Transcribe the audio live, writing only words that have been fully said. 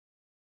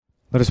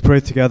Let us pray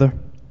together.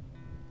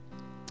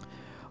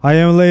 I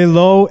am laid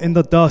low in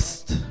the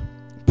dust.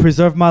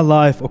 Preserve my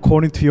life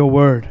according to your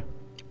word.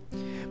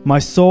 My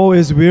soul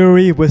is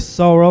weary with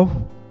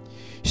sorrow.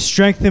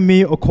 Strengthen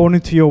me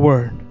according to your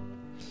word.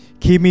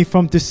 Keep me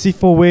from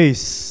deceitful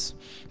ways.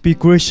 Be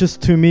gracious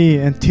to me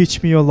and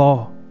teach me your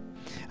law.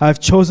 I have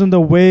chosen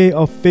the way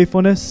of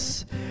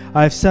faithfulness.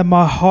 I have set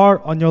my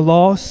heart on your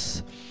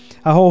laws.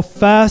 I hold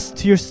fast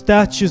to your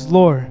statutes,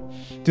 Lord.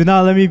 Do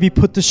not let me be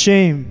put to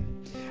shame.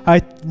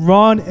 I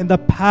run in the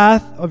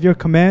path of your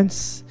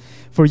commands,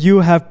 for you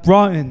have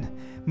broadened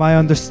my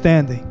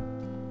understanding.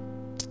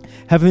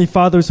 Heavenly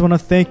Father, I just want to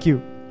thank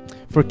you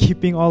for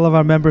keeping all of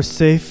our members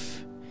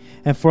safe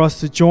and for us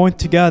to join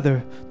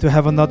together to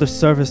have another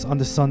service on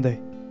this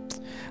Sunday.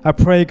 I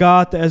pray,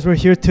 God, that as we're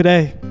here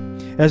today,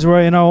 as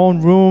we're in our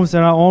own rooms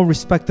and our own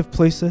respective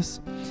places,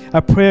 I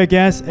pray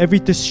against every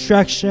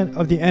distraction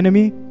of the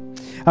enemy.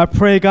 I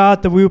pray,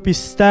 God, that we will be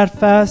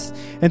steadfast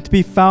and to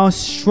be found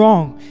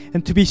strong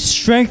and to be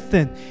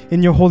strengthened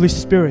in your Holy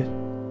Spirit.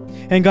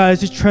 And God,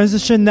 as you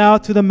transition now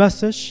to the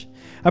message,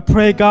 I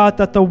pray, God,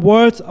 that the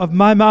words of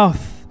my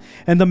mouth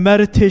and the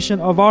meditation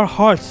of our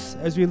hearts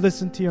as we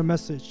listen to your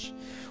message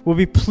will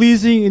be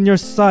pleasing in your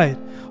sight,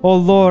 O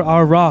Lord,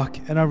 our rock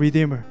and our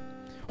Redeemer.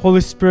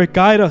 Holy Spirit,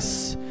 guide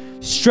us,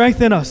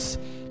 strengthen us,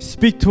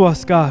 speak to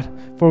us, God,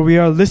 for we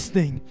are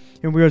listening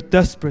and we are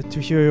desperate to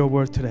hear your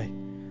word today.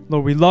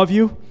 Lord, we love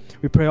you.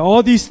 We pray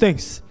all these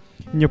things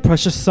in your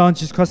precious Son,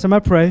 Jesus Christ, I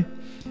pray.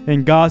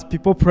 And God's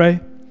people pray,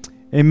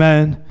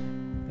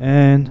 amen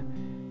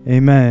and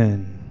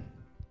amen.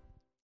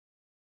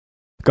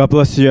 God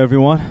bless you,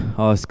 everyone.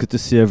 It's good to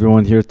see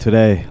everyone here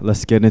today.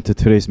 Let's get into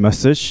today's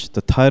message.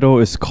 The title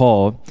is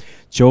called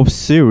Job's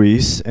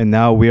Series, and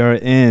now we are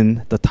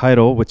in the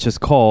title, which is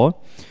called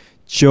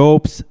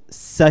Job's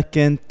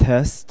Second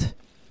Test,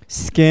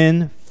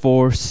 Skin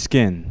for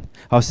Skin.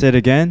 I'll say it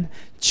again.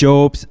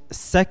 Job's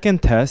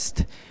second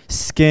test,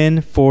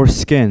 skin for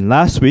skin.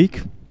 Last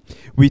week,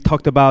 we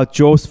talked about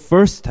Job's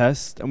first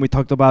test, and we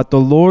talked about the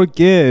Lord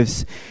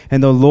gives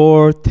and the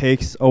Lord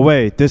takes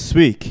away. This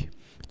week,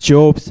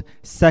 Job's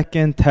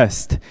second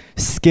test,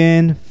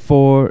 skin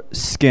for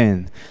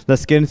skin.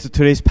 Let's get into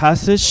today's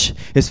passage.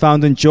 It's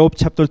found in Job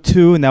chapter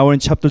 2. Now we're in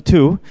chapter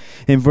 2,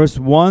 in verse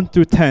 1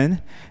 through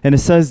 10. And it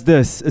says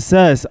this. It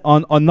says,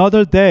 on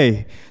another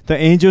day, the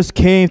angels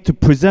came to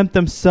present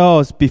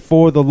themselves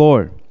before the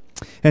Lord.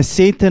 And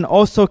Satan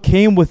also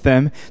came with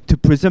them to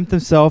present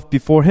himself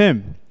before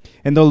him.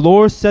 And the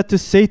Lord said to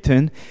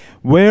Satan,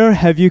 where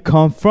have you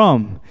come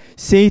from?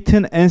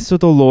 Satan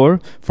answered the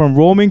Lord, from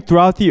roaming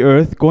throughout the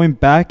earth, going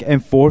back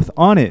and forth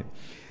on it.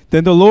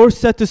 Then the Lord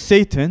said to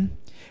Satan,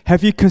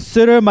 have you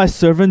considered my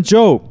servant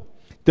Job?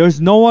 There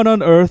is no one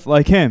on earth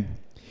like him.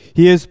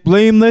 He is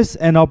blameless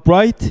and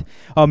upright,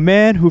 a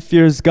man who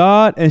fears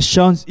God and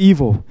shuns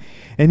evil,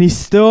 and he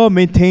still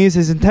maintains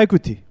his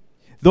integrity,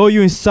 though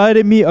you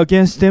incited me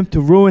against him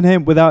to ruin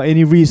him without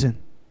any reason.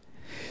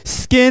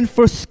 Skin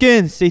for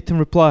skin, Satan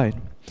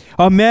replied.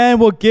 A man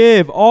will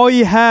give all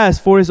he has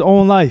for his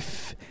own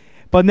life.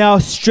 But now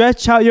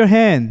stretch out your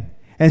hand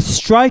and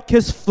strike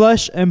his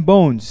flesh and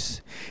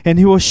bones, and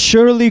he will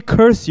surely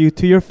curse you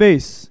to your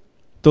face.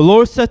 The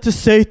Lord said to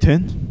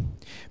Satan,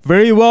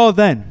 very well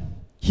then,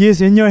 he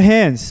is in your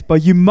hands,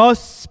 but you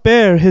must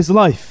spare his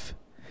life.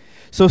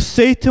 So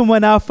Satan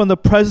went out from the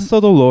presence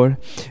of the Lord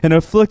and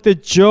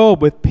afflicted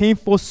Job with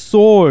painful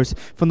sores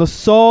from the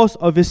soles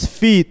of his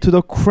feet to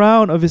the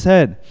crown of his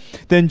head.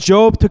 Then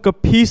Job took a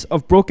piece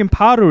of broken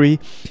pottery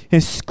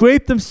and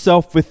scraped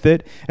himself with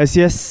it as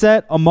he had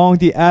sat among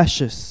the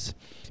ashes.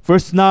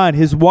 Verse 9,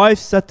 his wife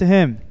said to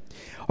him,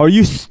 are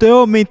you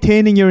still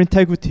maintaining your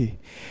integrity?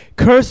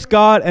 Curse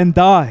God and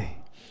die.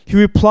 He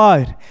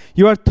replied,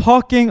 you are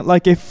talking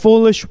like a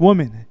foolish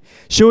woman.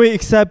 Shall we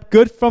accept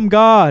good from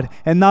God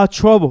and not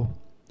trouble?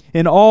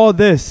 In all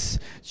this,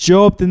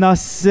 Job did not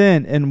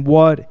sin in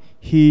what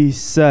he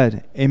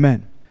said.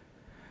 Amen.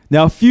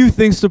 Now, a few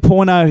things to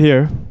point out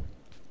here.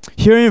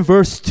 Here in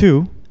verse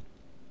 2,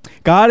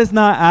 God is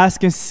not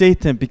asking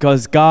Satan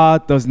because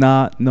God does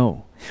not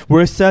know.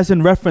 Where it says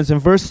in reference in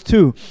verse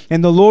 2,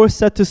 and the Lord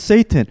said to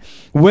Satan,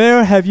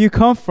 where have you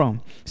come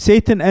from?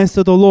 Satan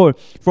answered the Lord,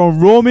 from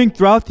roaming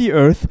throughout the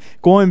earth,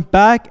 going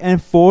back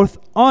and forth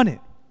on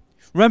it.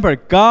 Remember,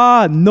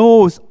 God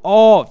knows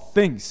all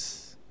things.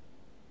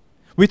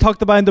 We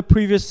talked about in the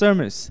previous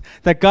sermons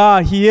that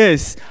God, He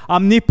is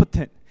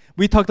omnipotent.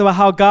 We talked about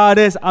how God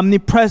is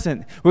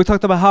omnipresent. We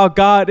talked about how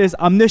God is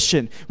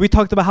omniscient. We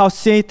talked about how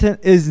Satan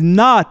is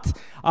not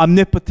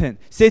omnipotent.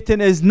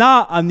 Satan is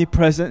not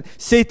omnipresent.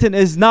 Satan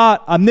is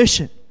not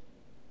omniscient.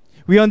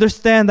 We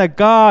understand that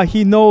God,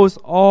 He knows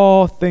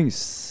all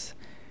things.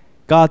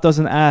 God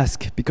doesn't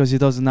ask because He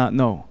does not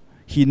know.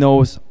 He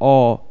knows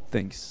all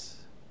things.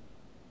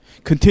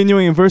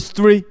 Continuing in verse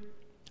 3,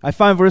 I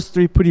find verse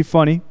 3 pretty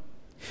funny.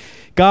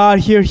 God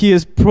here, He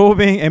is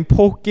probing and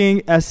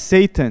poking at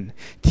Satan,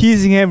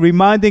 teasing him,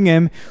 reminding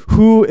him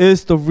who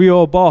is the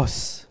real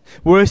boss.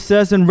 Where it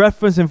says in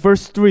reference in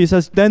verse 3, it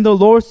says, then the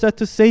Lord said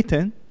to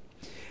Satan,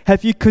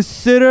 have you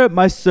considered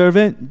my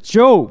servant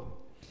Job?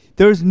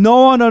 There's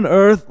no one on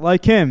earth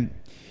like him.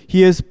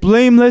 He is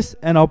blameless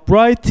and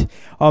upright,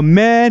 a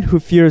man who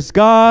fears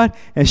God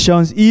and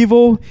shuns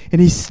evil,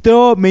 and he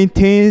still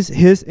maintains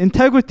his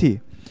integrity.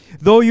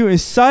 Though you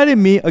incited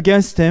me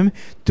against him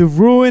to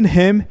ruin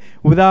him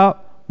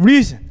without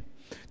reason,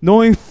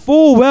 knowing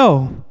full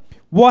well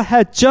what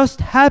had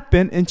just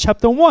happened in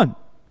chapter 1.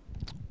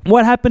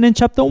 What happened in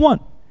chapter 1?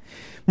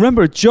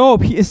 Remember,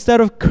 Job, instead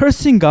of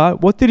cursing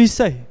God, what did he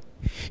say?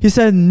 He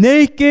said,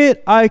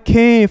 naked I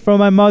came from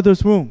my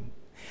mother's womb,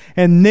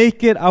 and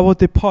naked I will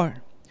depart.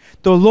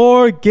 The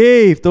Lord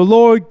gave, the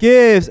Lord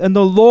gives, and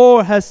the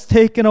Lord has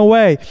taken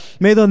away.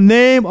 May the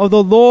name of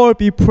the Lord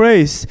be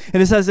praised.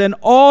 And it says, in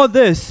all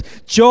this,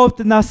 Job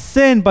did not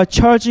sin by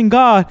charging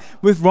God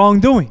with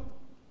wrongdoing.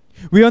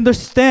 We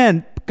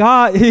understand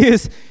God, he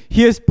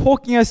is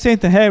poking at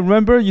Satan. Hey,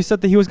 remember you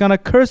said that he was going to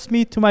curse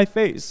me to my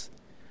face.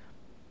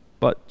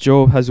 But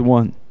Job has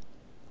won.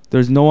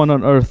 There's no one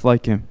on earth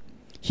like him.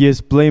 He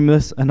is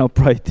blameless and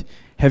upright.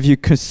 Have you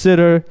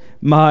considered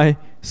my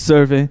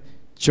servant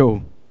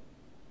Job?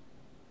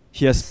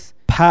 He has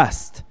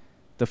passed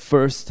the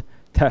first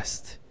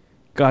test.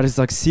 God is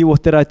like, see,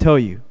 what did I tell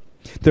you?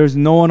 There's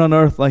no one on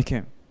earth like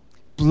him.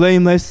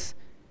 Blameless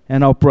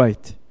and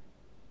upright.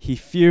 He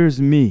fears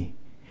me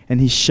and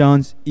he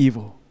shuns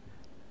evil.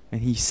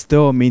 And he's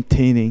still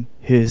maintaining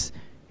his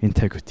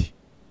integrity.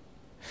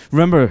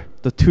 Remember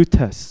the two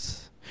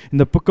tests. In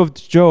the book of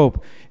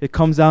Job, it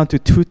comes down to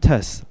two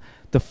tests.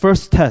 The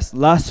first test,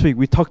 last week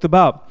we talked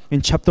about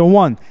in chapter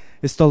 1,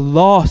 is the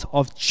loss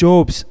of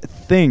Job's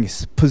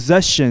things,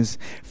 possessions,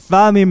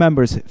 family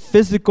members,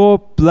 physical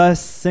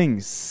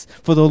blessings.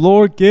 For the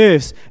Lord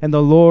gives and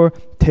the Lord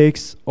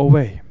takes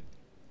away.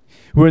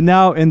 We're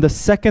now in the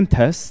second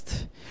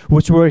test,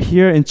 which we're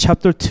here in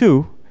chapter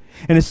 2,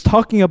 and it's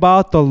talking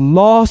about the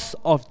loss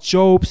of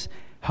Job's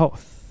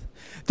health.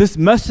 This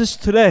message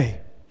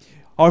today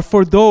are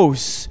for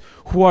those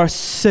who are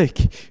sick,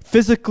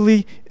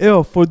 physically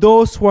ill, for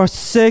those who are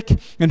sick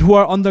and who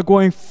are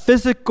undergoing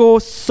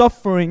physical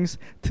sufferings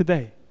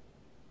today.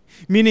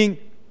 Meaning,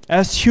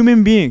 as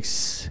human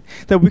beings,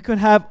 that we can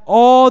have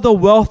all the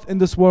wealth in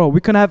this world,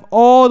 we can have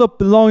all the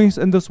belongings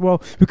in this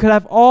world, we can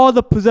have all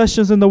the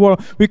possessions in the world,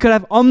 we could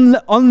have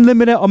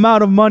unlimited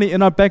amount of money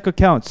in our bank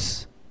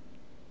accounts.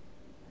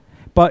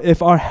 But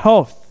if our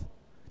health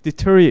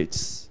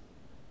deteriorates,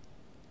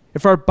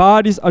 if our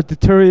bodies are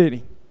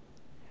deteriorating,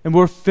 and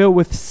we're filled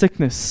with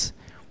sickness,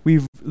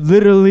 we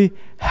literally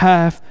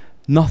have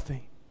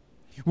nothing.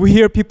 We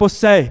hear people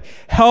say,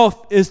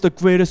 health is the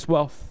greatest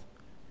wealth.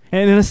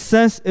 And in a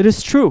sense, it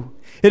is true.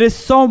 It is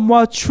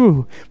somewhat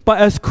true. But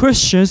as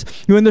Christians,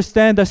 you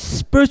understand that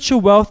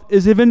spiritual wealth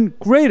is even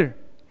greater.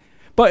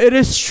 But it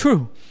is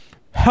true.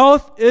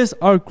 Health is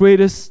our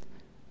greatest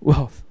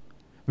wealth.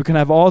 We can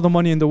have all the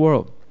money in the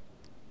world.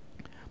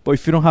 But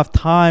if you don't have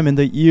time and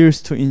the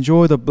years to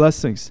enjoy the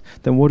blessings,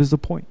 then what is the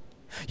point?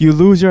 You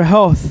lose your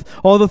health.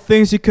 All the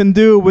things you can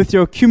do with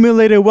your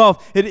accumulated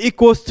wealth, it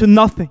equals to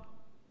nothing.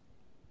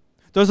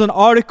 There's an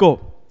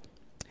article,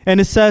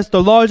 and it says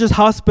the largest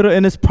hospital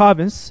in its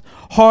province,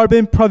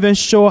 Harbin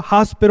Provincial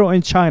Hospital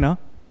in China.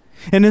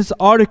 In this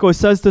article, it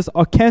says this: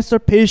 a cancer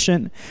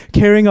patient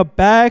carrying a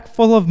bag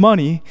full of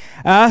money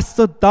asked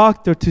the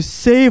doctor to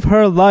save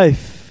her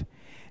life,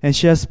 and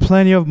she has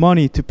plenty of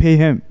money to pay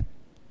him.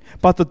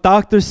 But the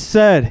doctor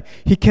said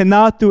he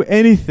cannot do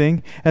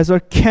anything as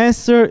her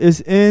cancer is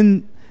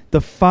in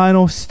the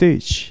final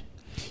stage.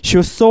 She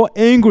was so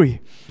angry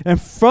and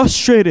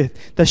frustrated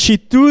that she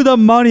threw the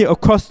money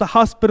across the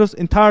hospital's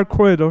entire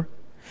corridor,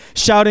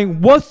 shouting,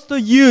 "What's the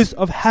use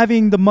of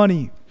having the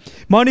money?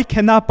 Money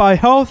cannot buy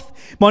health.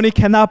 Money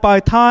cannot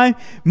buy time.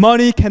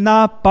 Money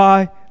cannot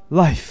buy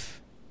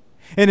life."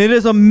 And it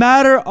is a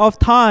matter of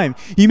time.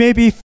 You may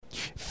be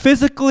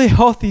physically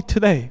healthy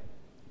today,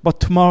 but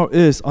tomorrow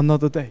is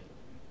another day.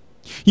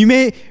 You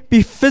may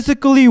be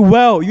physically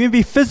well, you may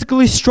be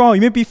physically strong,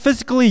 you may be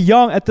physically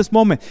young at this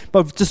moment,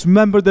 but just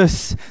remember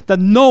this, that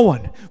no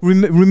one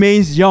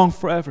remains young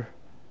forever.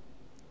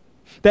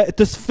 That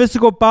this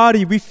physical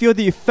body, we feel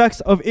the effects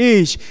of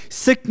age,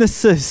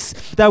 sicknesses,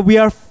 that we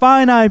are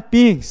finite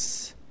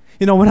beings.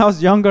 You know, when I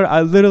was younger,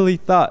 I literally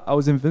thought I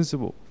was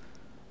invincible.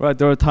 Right?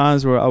 There were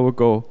times where I would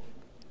go,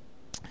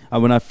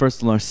 when I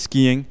first learned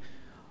skiing,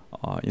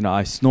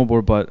 I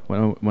snowboard, but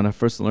when I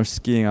first learned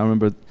skiing, I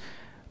remember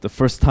the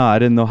first time I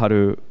didn't know how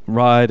to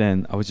ride,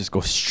 and I would just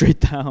go straight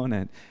down,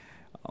 and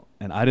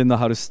I didn't know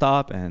how to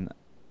stop, and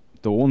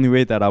the only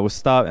way that I would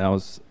stop, and I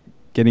was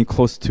getting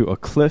close to a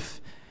cliff,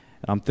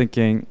 and I'm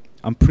thinking,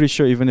 I'm pretty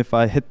sure even if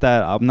I hit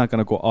that, I'm not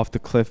gonna go off the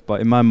cliff,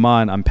 but in my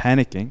mind, I'm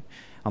panicking.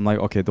 I'm like,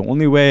 okay, the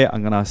only way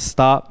I'm gonna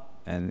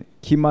stop and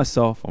keep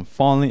myself from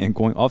falling and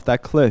going off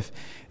that cliff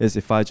is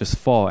if I just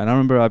fall. And I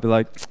remember I'd be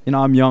like,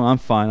 I'm young, I'm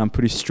fine, I'm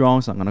pretty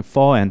strong, so I'm gonna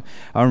fall. And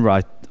I remember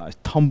I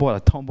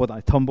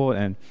tumbled,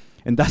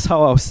 and that's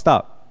how I would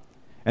stop.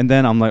 And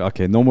then I'm like,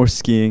 okay, no more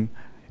skiing.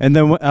 And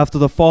then after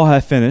the fall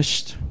had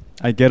finished,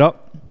 I get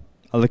up,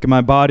 I look at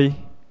my body,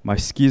 my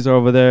skis are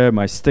over there,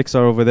 my sticks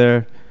are over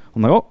there.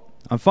 I'm like, oh,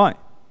 I'm fine.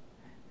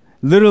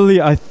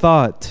 Literally, I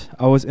thought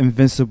I was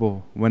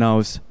invincible when I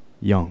was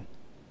young.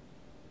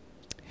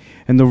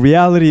 And the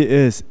reality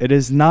is, it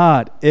is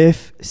not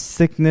if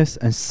sickness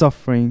and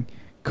suffering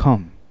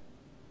come.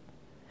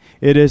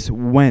 It is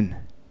when.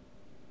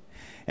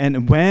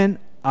 And when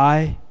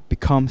I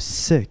become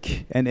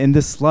sick, and in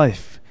this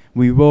life,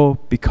 we will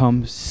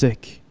become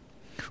sick.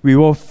 We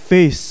will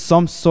face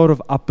some sort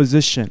of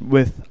opposition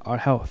with our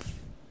health.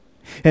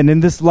 And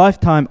in this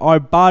lifetime, our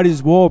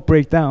bodies will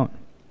break down.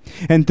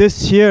 And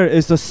this here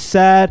is a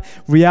sad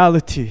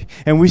reality.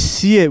 And we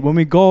see it when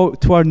we go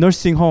to our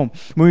nursing home,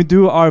 when we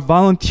do our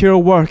volunteer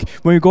work,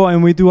 when we go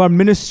and we do our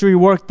ministry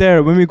work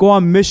there, when we go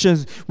on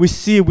missions, we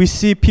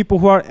see people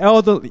who are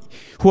elderly,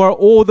 who are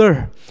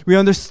older. We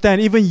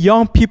understand even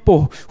young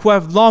people who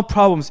have lung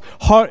problems,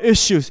 heart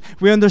issues.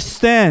 We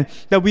understand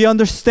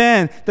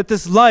that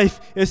this life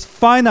is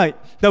finite,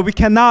 that we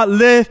cannot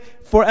live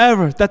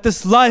forever, that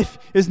this life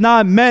is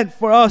not meant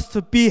for us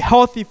to be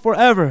healthy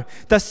forever,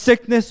 that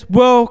sickness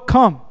will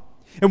come.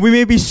 And we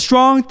may be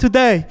strong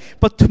today,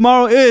 but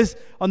tomorrow is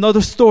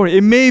another story.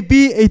 It may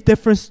be a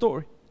different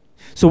story.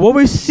 So what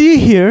we see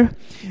here,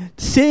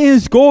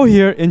 Satan's goal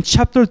here in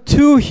chapter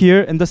 2 here,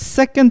 in the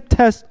second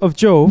test of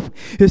Job,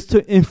 is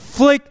to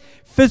inflict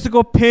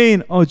physical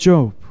pain on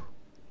Job.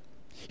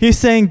 He's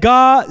saying,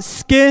 God,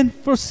 skin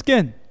for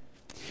skin.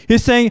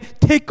 He's saying,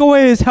 take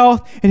away his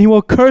health and he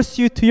will curse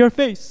you to your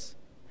face.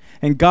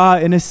 And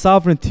God, in his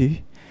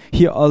sovereignty,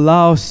 he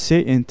allows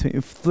Satan to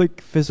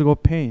inflict physical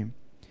pain,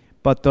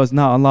 but does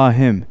not allow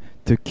him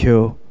to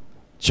kill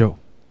Job.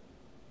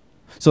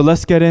 So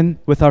let's get in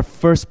with our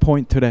first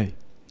point today.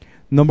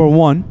 Number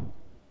one,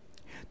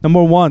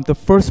 the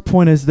first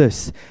point is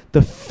this: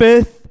 the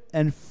fifth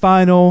and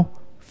final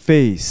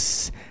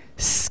phase,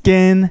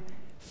 skin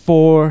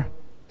for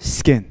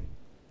skin.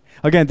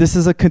 Again, this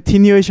is a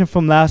continuation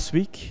from last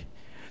week.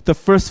 The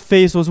first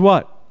phase was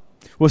what?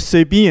 Was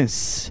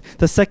Sabaeans.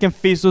 The second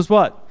phase was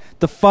what?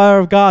 The fire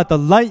of God, the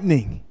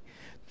lightning.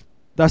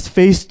 That's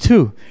phase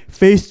 2.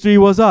 Phase 3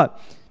 was what?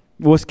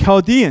 Was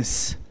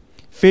Chaldeans.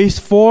 Phase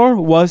 4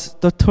 was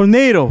the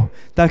tornado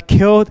that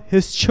killed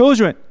his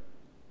children.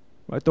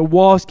 Right? The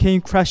walls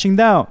came crashing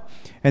down.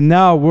 And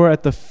now we're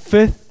at the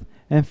fifth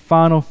and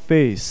final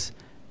phase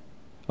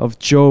of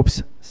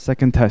Job's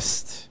second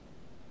test.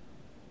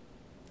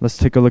 Let's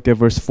take a look at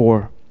verse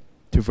 4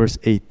 to verse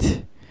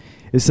 8.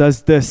 It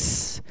says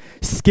this: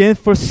 skin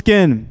for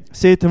skin,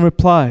 Satan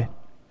replied.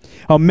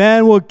 A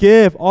man will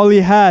give all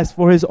he has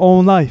for his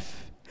own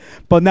life.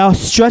 But now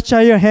stretch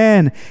out your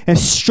hand and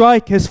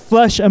strike his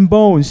flesh and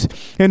bones,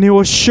 and he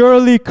will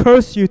surely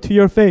curse you to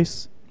your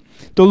face.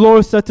 The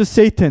Lord said to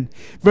Satan,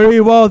 very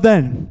well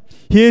then,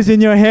 he is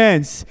in your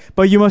hands,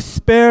 but you must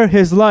spare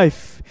his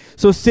life.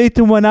 So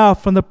Satan went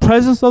out from the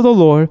presence of the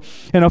Lord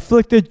and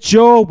afflicted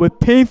Job with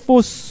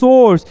painful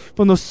sores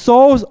from the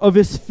soles of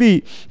his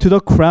feet to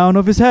the crown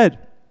of his head.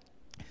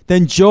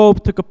 Then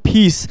Job took a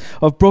piece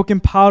of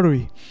broken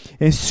pottery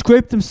and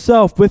scraped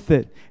himself with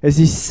it as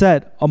he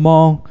sat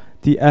among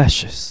the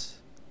ashes.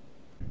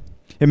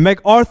 In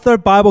MacArthur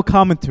Bible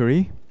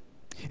Commentary,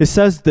 it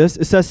says this: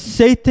 it says,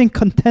 Satan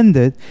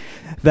contended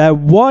that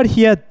what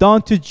he had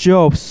done to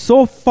Job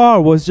so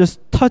far was just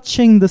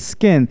touching the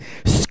skin,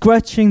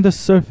 scratching the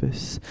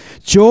surface.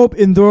 Job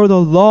endured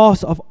the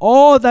loss of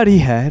all that he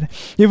had,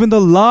 even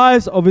the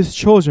lives of his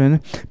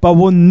children, but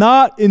will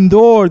not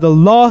endure the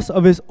loss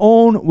of his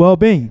own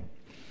well-being.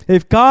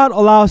 If God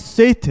allows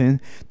Satan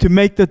to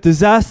make the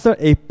disaster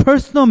a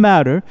personal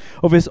matter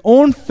of his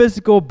own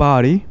physical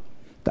body,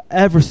 the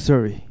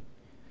adversary,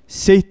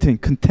 Satan,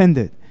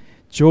 contended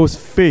Job's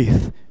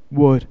faith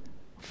would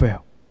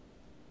fail.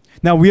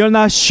 Now, we are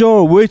not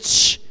sure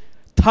which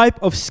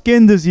type of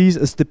skin disease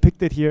is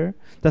depicted here.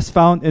 That's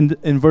found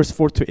in verse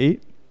 4 to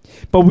 8.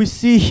 But we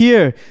see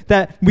here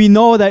that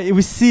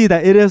we see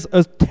that it is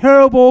a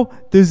terrible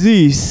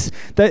disease,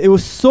 that it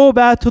was so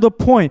bad to the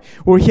point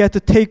where he had to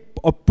take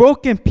a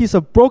broken piece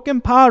of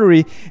broken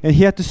pottery and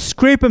he had to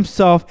scrape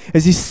himself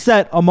as he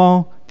sat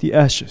among the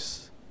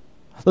ashes.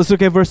 Let's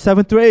look at verse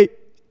 7 through 8.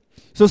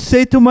 So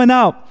Satan went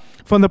out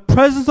from the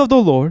presence of the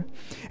Lord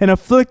and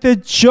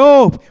afflicted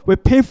Job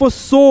with painful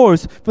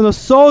sores from the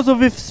soles of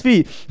his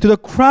feet to the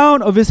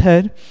crown of his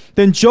head.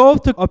 Then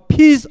Job took a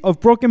piece of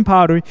broken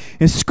pottery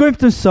and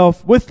scraped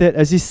himself with it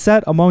as he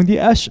sat among the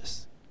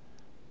ashes.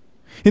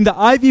 In the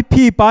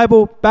IVP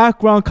Bible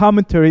Background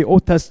Commentary,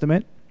 Old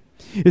Testament,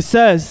 it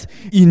says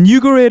in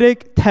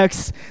Ugaritic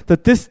text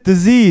that this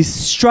disease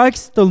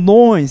strikes the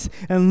loins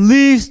and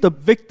leaves the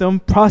victim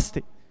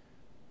prostrate.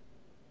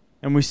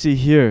 And we see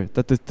here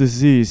that the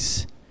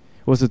disease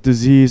was a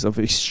disease of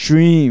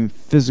extreme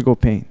physical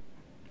pain.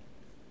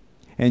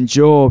 And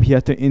Job, he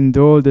had to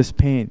endure this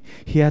pain.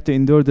 He had to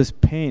endure this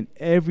pain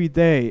every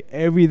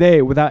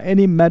day, without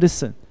any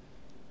medicine.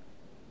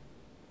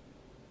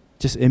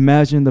 Just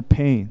imagine the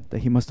pain that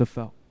he must have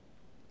felt.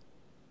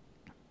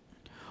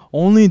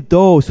 Only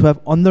those who have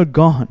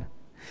undergone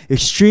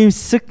extreme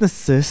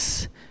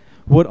sicknesses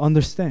would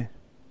understand.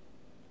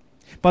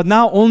 But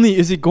not only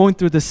is he going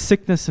through the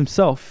sickness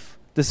himself,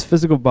 this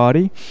physical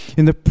body.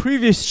 In the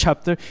previous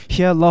chapter,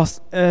 he had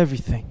lost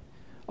everything.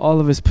 All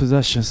of his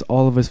possessions,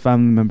 all of his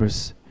family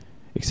members,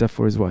 except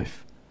for his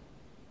wife.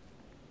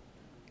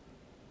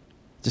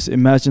 Just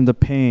imagine the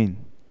pain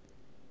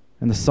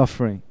and the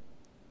suffering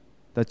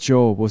that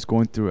Job was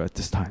going through at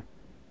this time.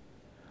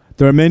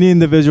 There are many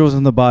individuals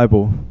in the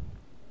Bible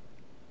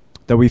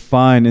that we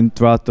find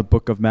throughout the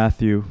book of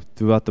Matthew,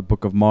 throughout the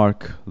book of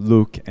Mark,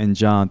 Luke, and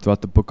John,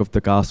 throughout the book of the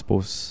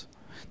Gospels,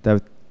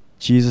 that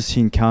Jesus,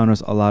 he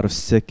encounters a lot of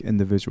sick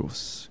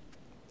individuals.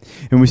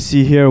 And we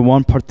see here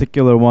one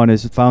particular one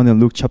is found in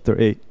Luke chapter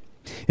 8.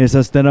 It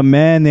says, "Then a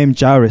man named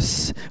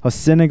Jairus, a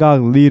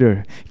synagogue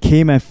leader,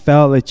 came and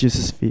fell at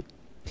Jesus' feet,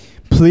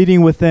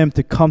 pleading with him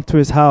to come to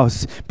his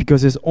house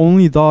because his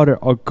only daughter,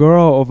 a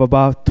girl of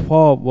about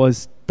 12,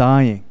 was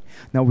dying."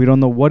 Now, we don't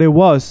know what it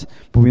was,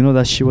 but we know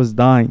that she was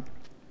dying.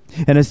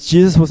 And as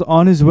Jesus was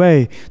on his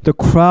way, the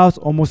crowds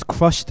almost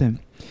crushed him.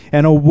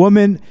 And a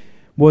woman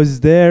was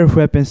there who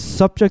had been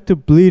subject to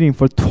bleeding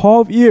for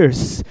 12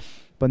 years,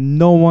 but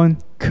no one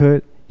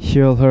could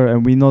heal her.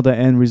 And we know the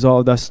end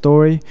result of that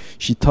story.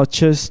 She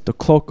touches the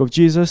cloak of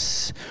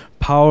Jesus,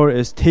 power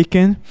is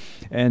taken,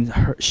 and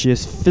she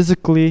is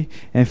physically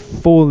and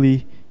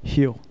fully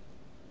healed.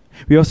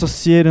 We also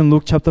see it in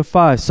Luke chapter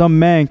 5. Some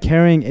man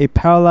carrying a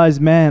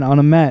paralyzed man on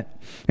a mat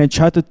and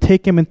tried to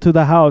take him into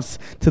the house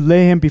to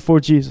lay him before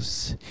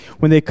Jesus.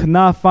 When they could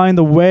not find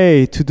a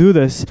way to do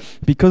this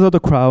because of the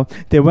crowd,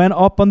 they went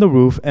up on the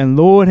roof and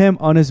lowered him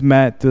on his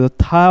mat through the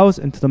tiles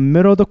into the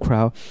middle of the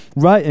crowd,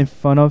 right in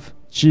front of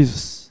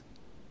Jesus.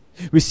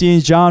 We see in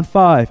John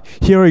 5,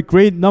 here a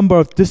great number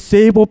of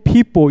disabled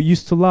people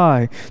used to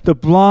lie: the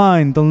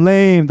blind, the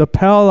lame, the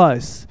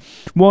paralyzed.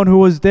 One who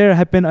was there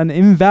had been an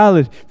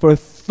invalid for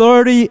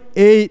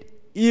 38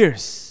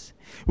 years.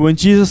 When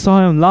Jesus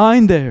saw him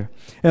lying there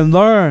and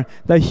learned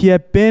that he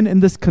had been in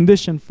this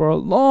condition for a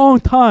long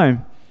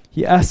time,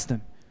 he asked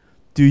him,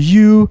 "Do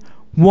you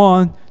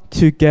want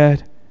to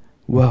get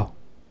well?"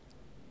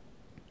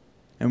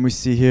 And we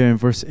see here in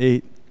verse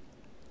 8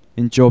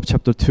 in Job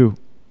chapter 2,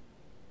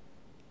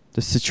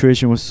 the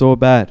situation was so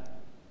bad,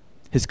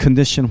 his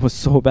condition was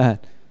so bad.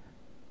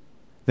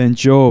 Then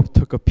Job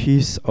took a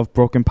piece of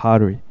broken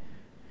pottery,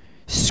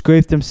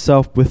 scraped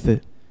himself with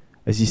it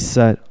as he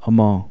sat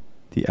among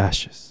the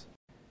ashes.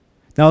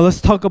 Now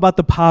let's talk about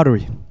the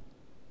pottery.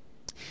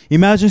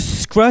 Imagine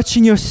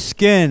scratching your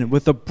skin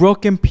with a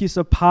broken piece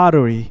of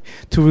pottery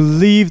to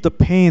relieve the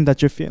pain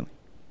that you're feeling.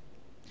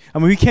 I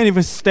mean, we can't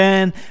even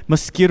stand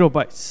mosquito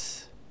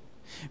bites.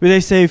 They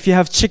say if you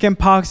have chicken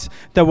pox,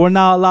 that we're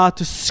not allowed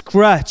to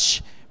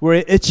scratch where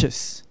it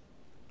itches.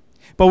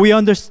 But we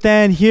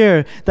understand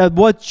here that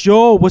what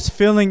Job was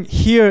feeling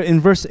here in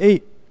verse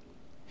 8,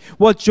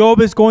 what Job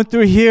is going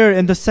through here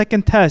in the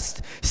second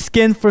test,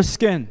 skin for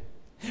skin,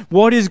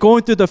 what he's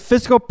going through, the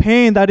physical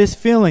pain that he's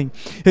feeling,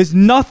 is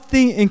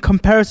nothing in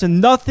comparison.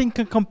 Nothing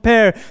can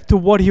compare to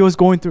what he was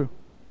going through.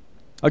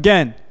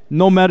 Again,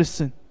 no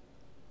medicine.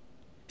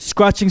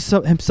 Scratching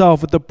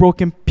himself with a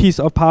broken piece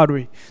of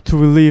pottery to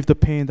relieve the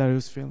pain that he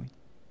was feeling.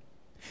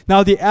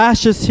 Now the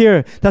ashes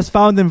here that's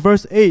found in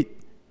verse 8,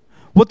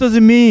 what does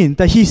it mean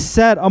that he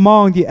sat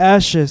among the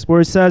ashes, where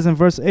it says in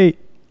verse 8?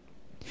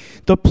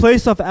 The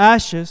place of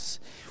ashes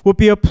would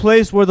be a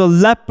place where the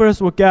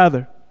lepers would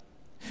gather,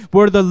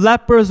 where the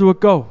lepers would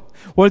go,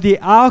 where the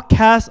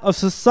outcasts of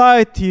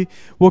society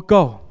would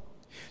go.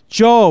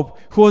 Job,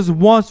 who was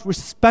once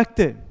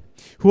respected,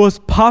 who was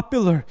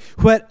popular,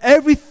 who had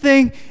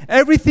everything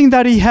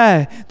that he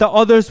had that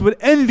others would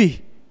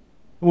envy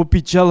and would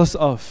be jealous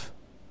of,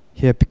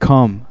 he had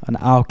become an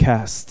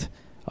outcast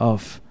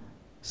of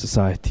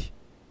society.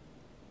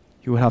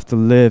 He would have to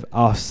live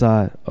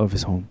outside of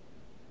his home.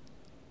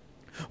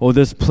 Or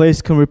this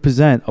place can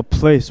represent a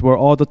place where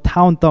all the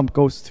town dump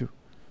goes to,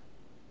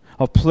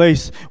 a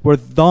place where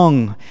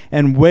dung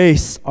and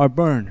waste are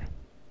burned.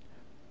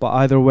 But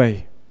either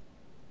way,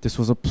 this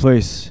was a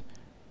place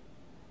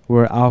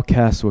where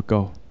outcasts would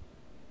go,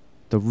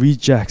 the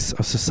rejects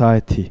of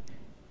society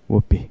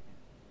would be.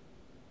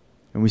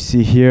 And we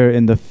see here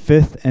in the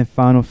fifth and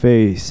final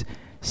phase,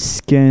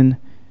 skin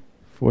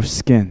for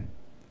skin.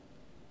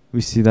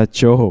 We see that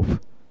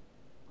Job,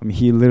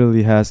 he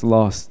literally has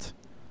lost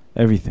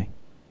everything.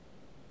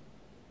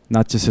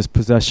 Not just his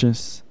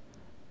possessions,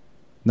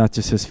 not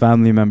just his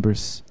family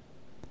members,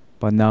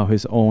 but now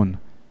his own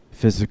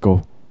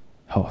physical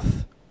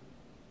health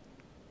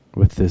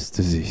with this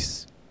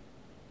disease.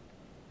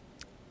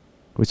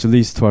 Which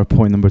leads to our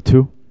point number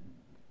 2.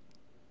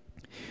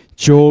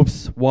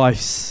 Job's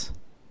wife's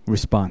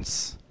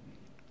response.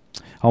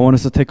 I want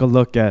us to take a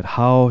look at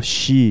how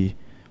she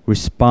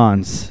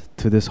responds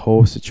to this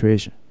whole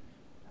situation.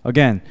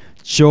 Again,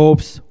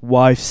 Job's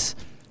wife's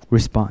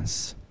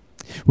response.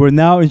 We're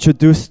now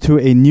introduced to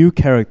a new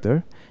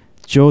character,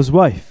 Job's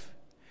wife.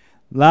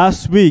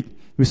 Last week,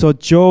 we saw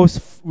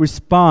Job's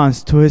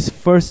response to his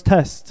first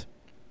test.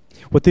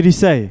 What did he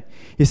say?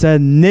 He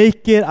said,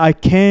 "Naked I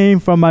came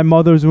from my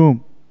mother's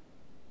womb,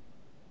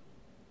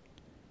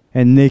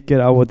 and naked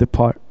I will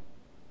depart.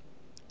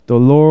 The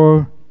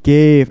Lord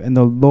gave and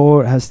the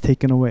Lord has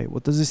taken away.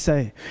 What does it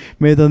say?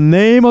 May the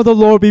name of the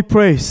Lord be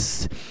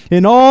praised.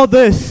 In all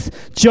this,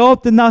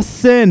 Job did not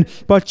sin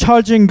by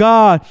charging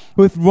God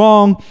with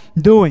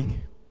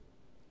wrongdoing.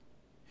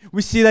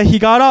 We see that he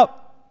got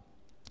up,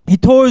 he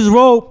tore his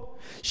robe,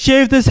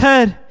 shaved his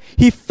head,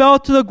 he fell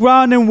to the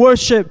ground in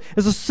worship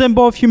as a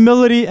symbol of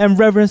humility and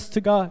reverence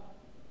to God.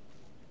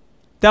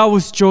 That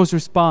was Job's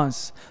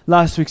response,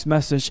 last week's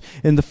message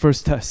in the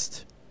first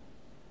test.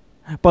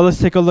 But let's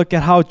take a look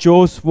at how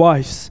Job's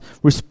wife's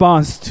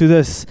response to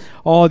this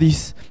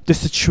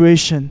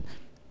situation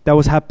that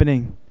was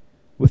happening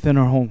within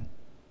her home.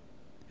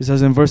 It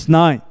says in verse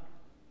 9,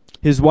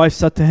 his wife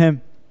said to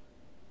him,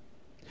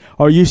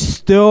 "Are you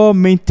still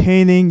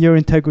maintaining your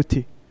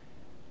integrity?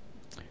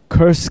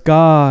 Curse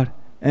God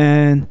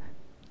and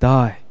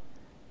die."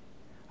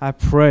 I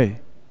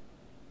pray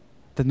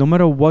that no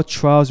matter what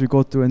trials we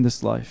go through in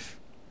this life,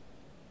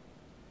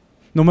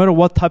 no matter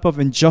what type of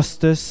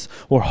injustice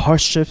or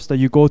hardships that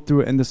you go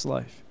through in this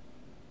life,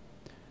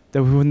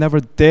 that we will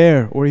never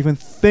dare or even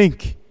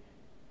think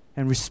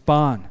and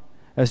respond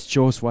as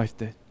Job's wife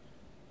did.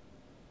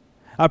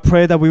 I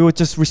pray that we would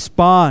just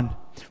respond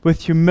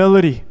with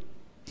humility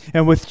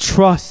and with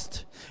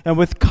trust and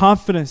with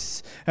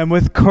confidence and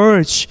with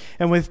courage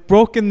and with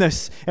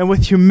brokenness and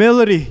with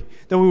humility,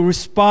 that we will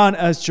respond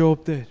as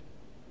Job did.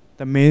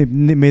 That may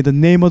the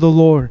name of the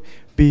Lord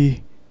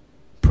be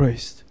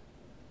praised.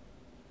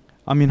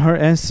 I mean, her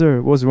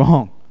answer was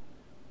wrong.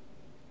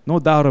 No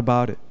doubt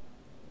about it.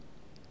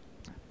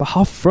 But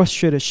how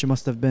frustrated she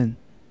must have been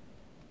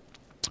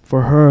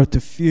for her to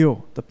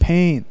feel the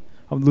pain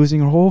of losing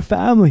her whole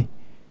family.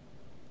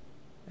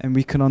 And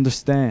we can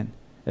understand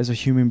as a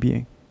human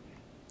being.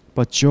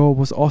 But Job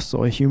was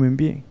also a human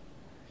being.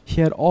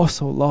 He had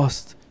also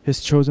lost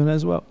his children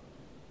as well.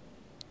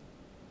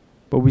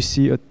 But we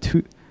see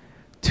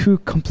two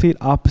complete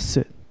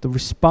opposite, the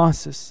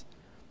responses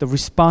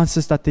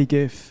that they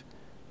give.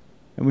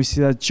 And we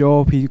see that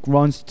Job, he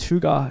runs to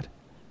God.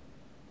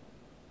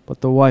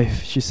 But the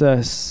wife, she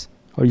says,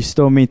 "Are you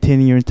still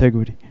maintaining your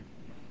integrity?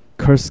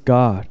 Curse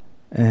God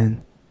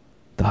and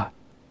die."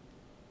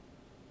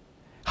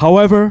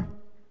 However,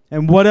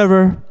 and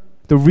whatever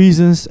the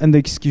reasons and the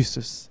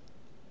excuses,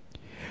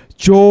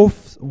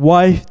 Job's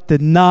wife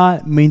did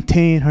not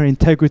maintain her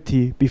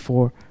integrity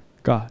before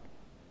God.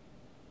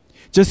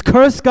 "Just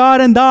curse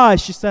God and die,"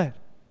 she said.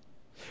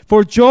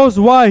 For Job's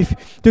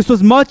wife, this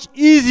was much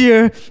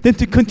easier than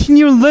to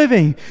continue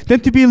living, than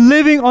to be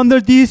living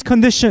under these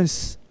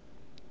conditions.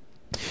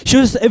 She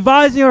was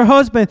advising her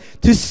husband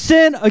to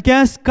sin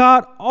against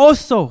God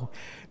also,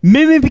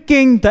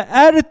 mimicking the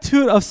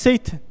attitude of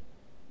Satan.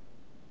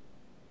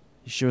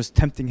 She was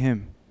tempting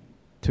him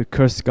to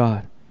curse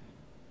God,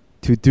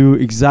 to do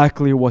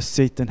exactly what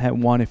Satan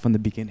had wanted from the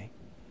beginning,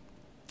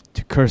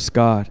 to curse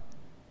God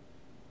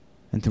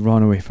and to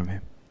run away from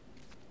him.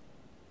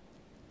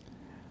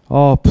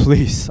 Oh,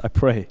 please, I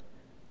pray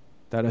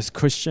that as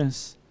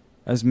Christians,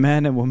 as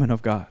men and women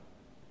of God,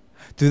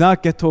 do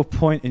not get to a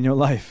point in your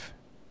life,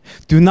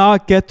 do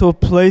not get to a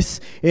place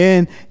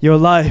in your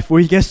life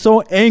where you get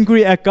so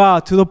angry at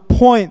God to the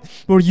point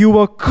where you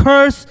will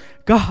curse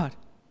God,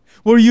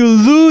 where you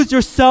lose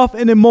yourself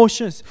in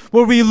emotions,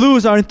 where we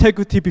lose our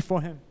integrity before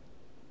Him.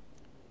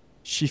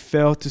 She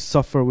failed to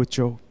suffer with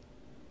Job,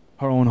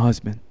 her own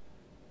husband.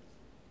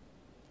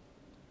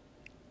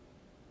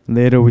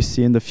 Later we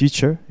see in the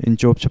future, in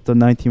Job chapter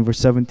 19, verse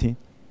 17,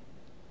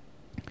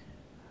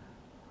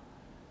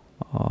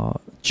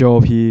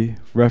 Job, he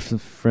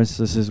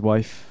references his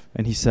wife,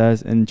 and he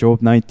says in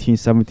Job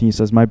 19:17, he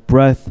says, "My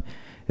breath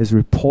is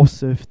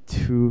repulsive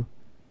to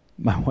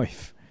my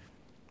wife."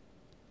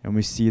 And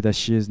we see that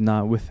she is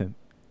not with him.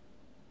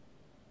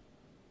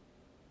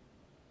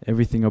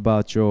 Everything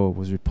about Job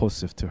was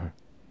repulsive to her.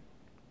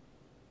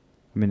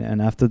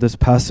 And after this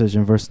passage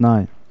in verse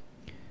 9,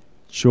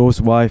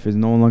 Job's wife is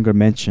no longer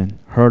mentioned,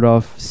 heard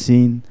of,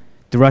 seen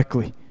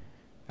directly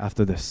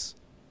after this.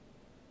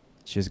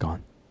 She is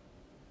gone.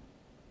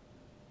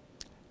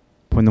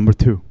 Point number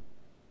 2.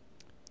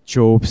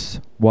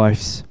 Job's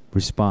wife's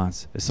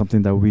response is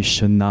something that we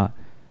should not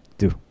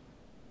do.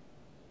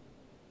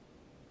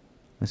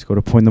 Let's go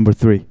to point number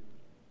 3.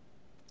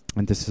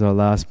 And this is our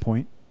last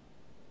point.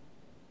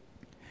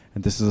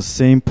 And this is the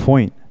same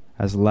point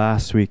as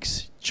last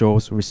week's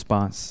Job's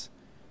response.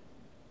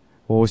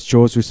 What was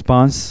Job's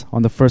response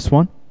on the first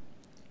one?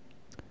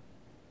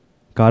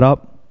 Got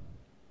up,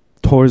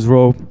 tore his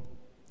robe,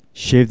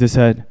 shaved his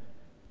head,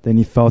 then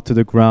he fell to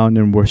the ground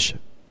in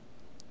worship.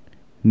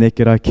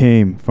 "Naked I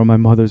came from my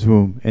mother's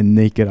womb, and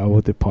naked I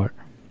will depart.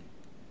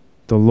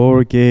 The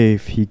Lord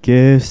gave, He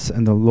gives,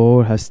 and the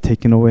Lord has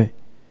taken away.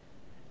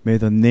 May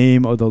the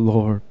name of the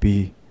Lord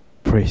be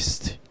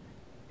praised."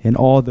 In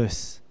all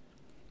this,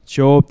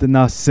 Job did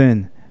not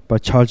sin by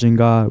charging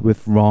God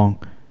with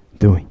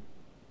wrongdoing.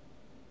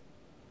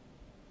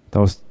 That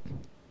was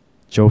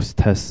Job's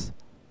test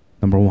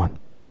number 1,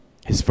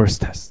 his first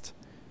test.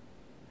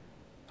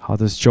 How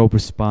does Job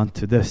respond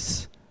to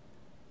this?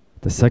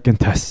 The second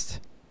test.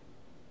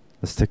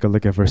 Let's take a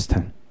look at verse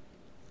 10.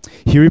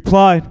 He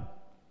replied,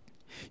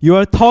 You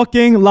are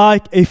talking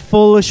like a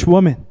foolish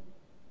woman.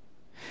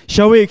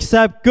 Shall we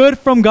accept good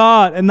from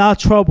God and not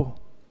trouble?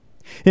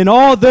 In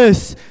all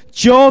this,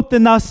 Job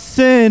did not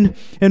sin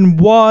in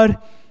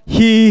what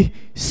he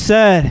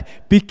said.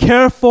 Be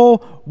careful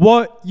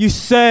what you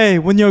say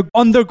when you're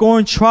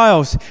undergoing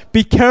trials.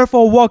 Be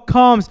careful what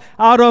comes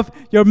out of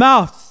your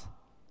mouths.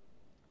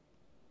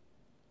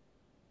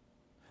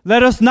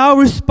 Let us now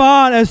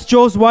respond as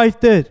Job's wife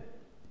did.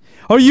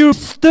 Are you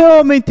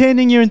still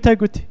maintaining your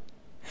integrity?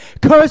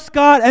 Curse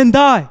God and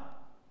die.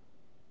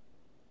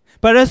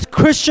 But as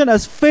Christian,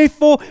 as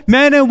faithful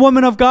men and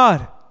women of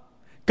God,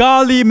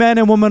 godly men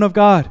and women of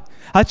God,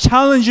 I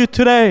challenge you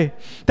today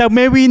that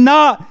may we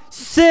not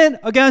sin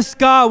against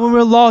God when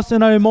we're lost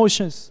in our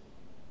emotions.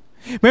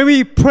 May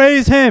we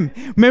praise Him.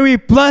 May we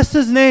bless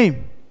His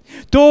name.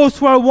 Those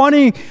who are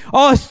wanting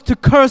us to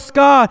curse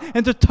God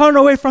and to turn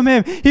away from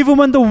Him, even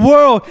when the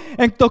world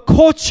and the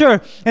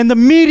culture and the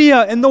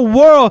media and the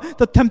world,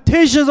 the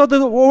temptations of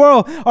the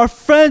world, our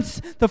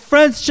friends, the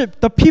friendship,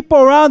 the people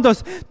around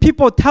us,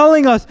 people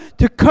telling us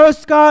to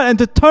curse God and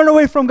to turn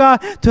away from God,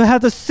 to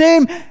have the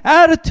same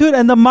attitude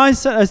and the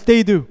mindset as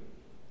they do.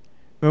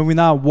 May we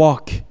not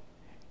walk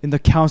in the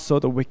counsel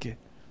of the wicked,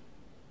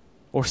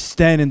 or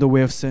stand in the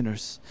way of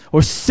sinners,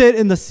 or sit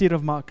in the seat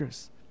of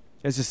mockers,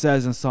 as it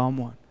says in Psalm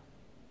 1.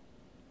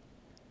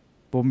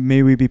 But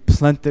may we be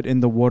planted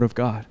in the Word of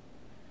God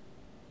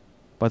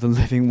by the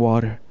living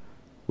water,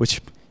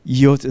 which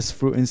yields its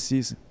fruit in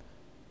season.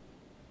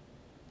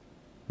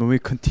 May we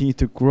continue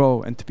to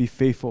grow and to be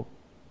faithful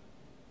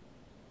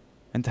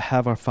and to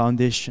have our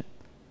foundation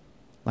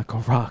like a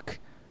rock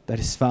that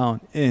is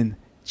found in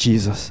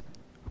Jesus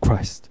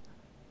Christ.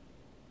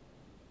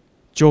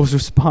 Job's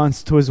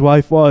response to his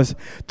wife was,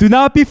 do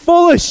not be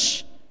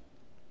foolish.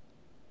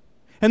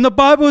 And the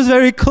Bible is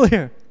very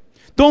clear.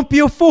 Don't be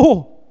a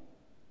fool,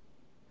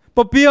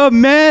 but be a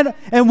man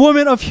and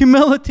woman of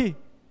humility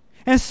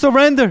and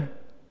surrender.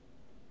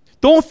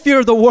 Don't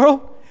fear the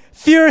world.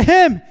 Fear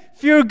Him.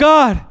 Fear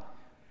God.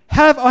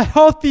 Have a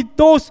healthy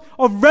dose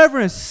of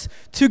reverence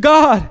to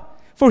God,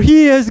 for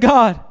He is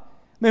God.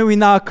 May we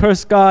not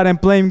curse God and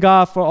blame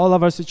God for all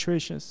of our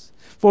situations,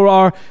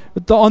 for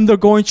the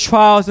undergoing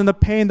trials and the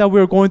pain that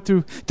we're going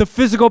through, the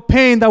physical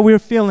pain that we're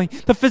feeling,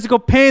 the physical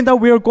pain that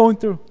we are going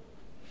through,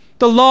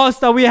 the loss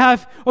that we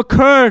have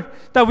occurred,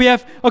 that we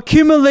have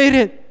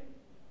accumulated.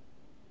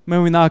 May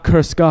we not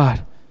curse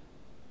God,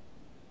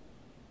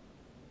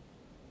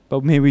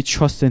 but may we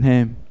trust in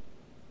Him,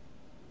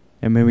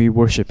 and may we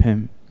worship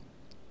Him,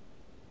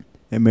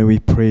 and may we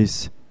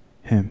praise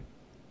Him.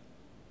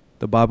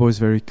 The Bible is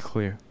very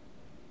clear.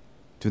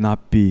 Do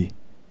not be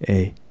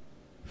a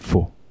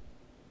fool.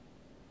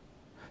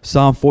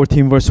 Psalm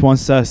 14 verse 1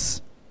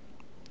 says,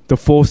 the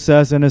fool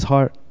says in his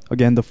heart,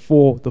 again, the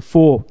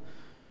fool.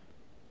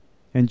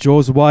 And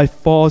Job's wife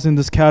falls in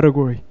this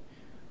category.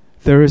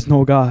 There is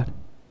no God.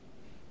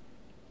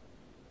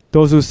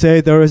 Those who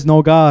say there is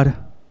no God,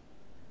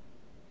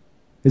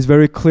 it's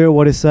very clear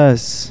what it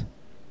says.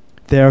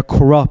 They are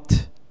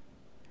corrupt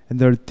and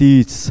their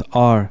deeds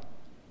are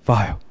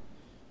vile.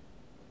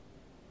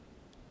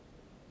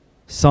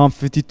 Psalm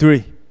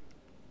 53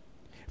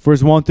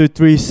 verse 1 through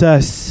 3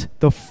 says,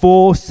 the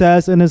fool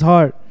says in his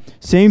heart,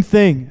 same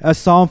thing as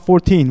Psalm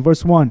 14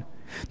 verse 1.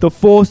 The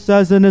fool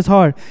says in his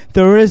heart,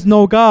 there is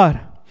no God.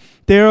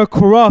 They are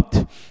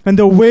corrupt and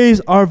their ways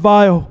are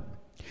vile.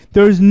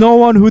 There is no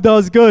one who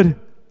does good.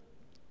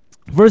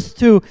 Verse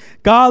 2,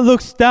 God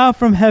looks down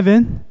from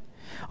heaven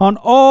on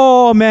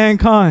all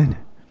mankind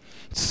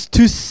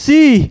to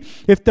see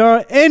if there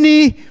are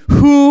any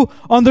who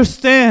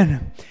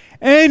understand,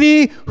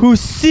 any who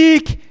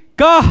seek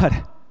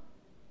God.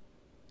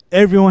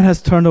 Everyone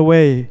has turned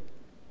away.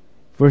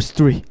 Verse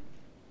 3,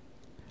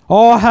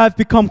 all have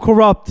become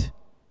corrupt.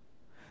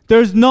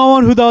 There's no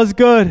one who does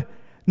good,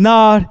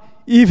 not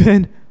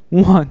even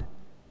one.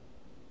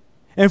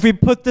 And if we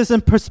put this in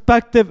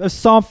perspective of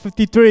Psalm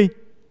 53,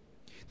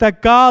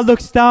 that God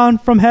looks down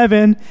from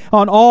heaven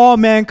on all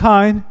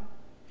mankind,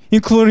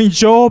 including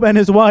Job and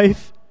his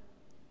wife,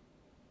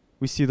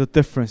 we see the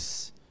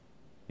difference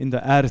in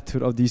the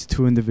attitude of these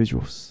two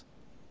individuals.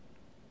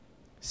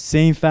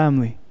 Same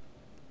family,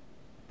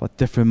 but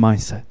different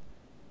mindset,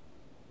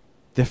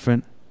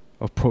 different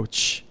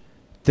approach,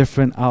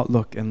 different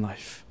outlook in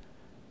life.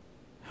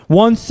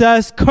 One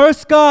says,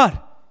 curse God.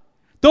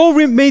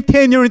 Don't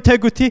maintain your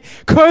integrity.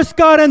 Curse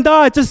God and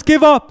die. Just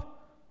give up.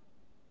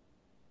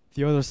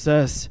 The other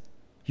says,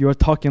 you are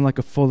talking like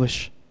a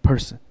foolish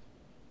person.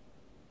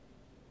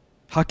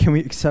 How can we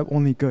accept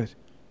only good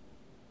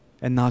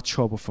and not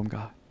trouble from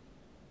God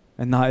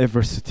and not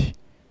adversity?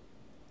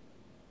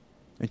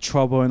 And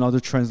trouble in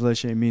other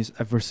translation, it means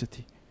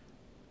adversity.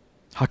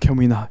 How can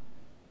we not?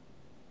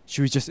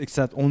 Should we just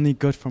accept only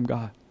good from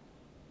God?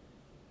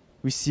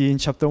 We see in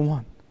chapter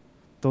 1,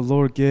 the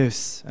Lord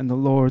gives and the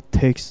Lord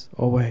takes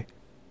away.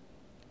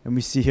 And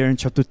we see here in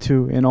chapter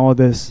 2, in all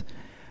this,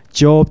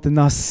 Job did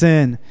not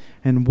sin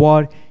in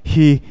what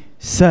he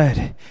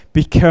said.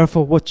 Be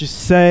careful what you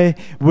say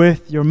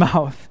with your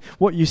mouth.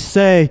 What you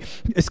say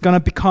is going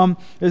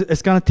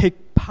to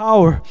take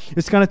power.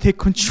 It's going to take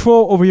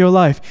control over your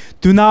life.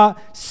 Do not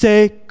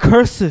say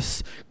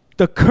curses.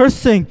 The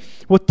cursing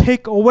will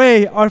take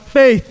away our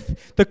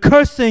faith. The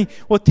cursing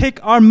will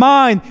take our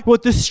mind, will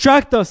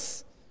distract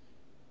us,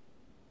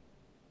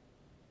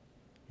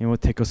 and will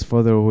take us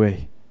further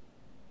away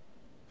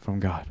from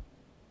God.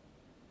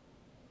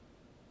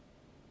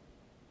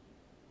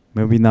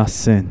 May we not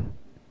sin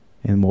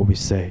in what we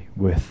say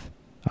with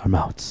our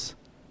mouths.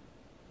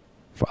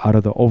 For out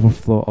of the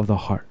overflow of the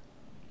heart,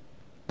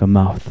 the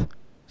mouth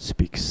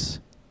speaks.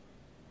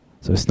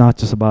 So it's not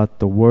just about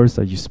the words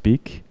that you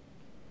speak,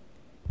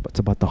 but it's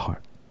about the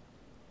heart.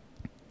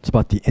 It's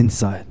about the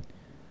inside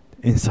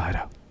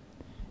out.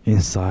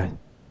 Inside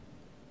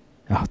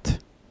out.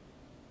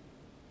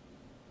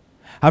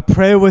 I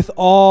pray with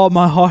all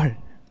my heart.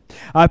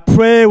 I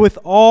pray with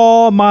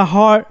all my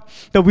heart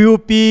that we will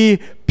be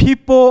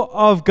people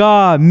of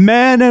God,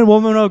 men and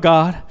women of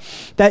God,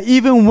 that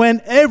even when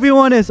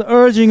everyone is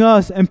urging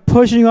us and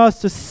pushing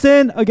us to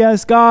sin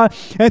against God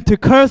and to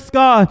curse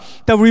God,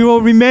 that we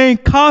will remain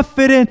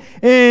confident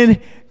in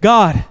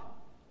God.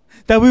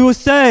 That we will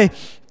say,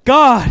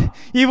 God,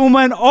 even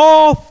when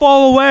all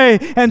fall away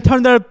and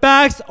turn their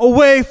backs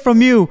away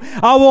from you,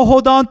 I will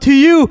hold on to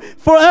you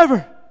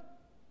forever.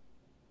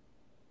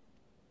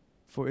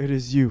 For it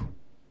is you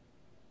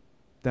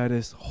that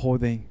is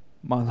holding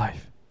my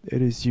life.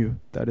 It is you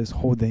that is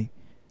holding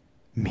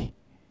me.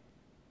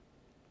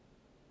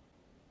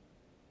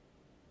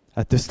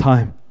 At this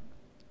time,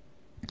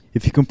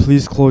 if you can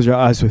please close your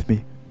eyes with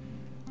me.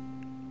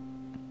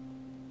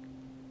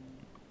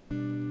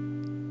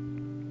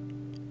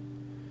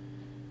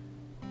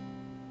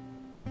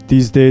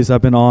 These days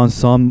I've been on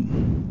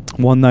Psalm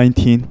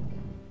 119.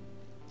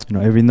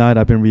 Every night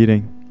I've been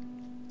reading.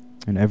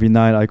 And every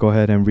night I go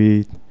ahead and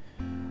read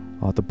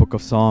the book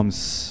of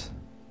Psalms.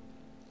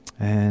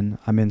 And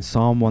I'm in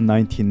Psalm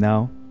 119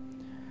 now.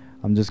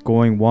 I'm just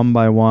going one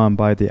by one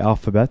by the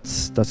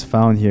alphabets that's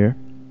found here.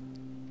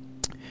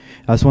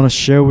 I just want to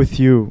share with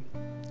you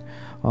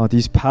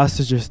these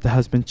passages that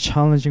has been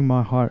challenging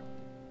my heart.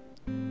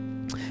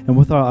 And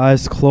with our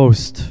eyes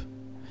closed,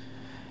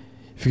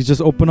 if you could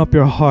just open up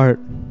your heart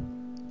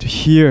to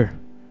hear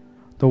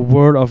the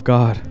word of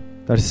God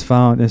that is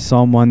found in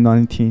Psalm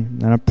 119.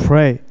 And I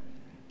pray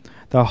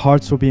that our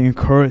hearts will be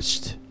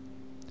encouraged,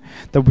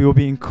 that we will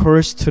be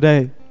encouraged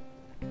today,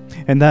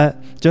 and that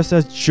just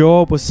as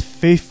Job was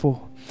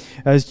faithful,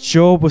 as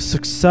Job was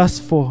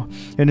successful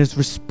in his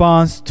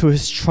response to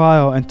his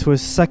trial and to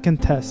his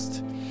second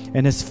test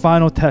and his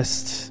final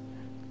test,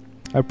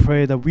 I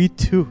pray that we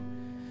too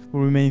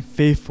will remain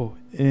faithful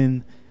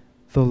in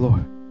the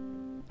Lord.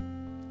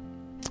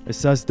 It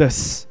says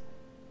this: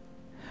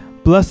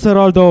 blessed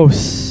are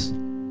those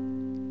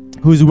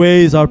whose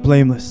ways are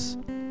blameless,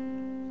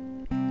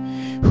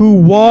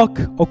 who walk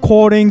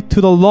according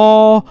to the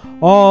law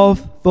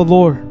of the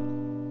Lord.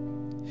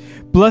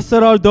 Blessed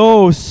are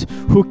those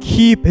who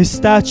keep his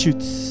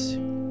statutes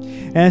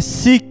and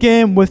seek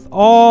him with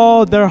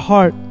all their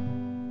heart.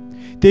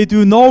 They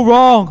do no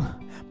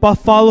wrong, but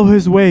follow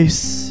his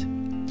ways.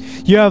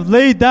 You have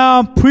laid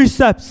down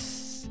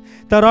precepts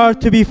that are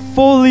to be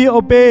fully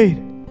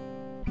obeyed.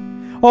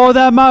 Oh,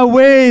 that my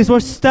ways were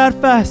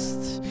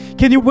steadfast.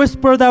 Can you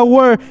whisper that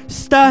word,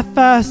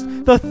 steadfast,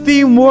 the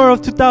theme word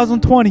of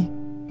 2020?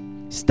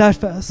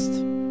 Steadfast.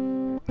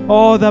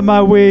 Oh, that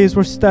my ways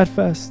were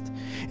steadfast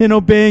in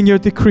obeying your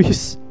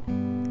decrees.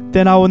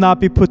 Then I will not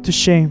be put to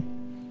shame.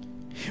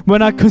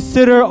 When I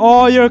consider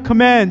all your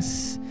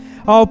commands,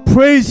 I'll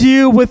praise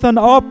you with an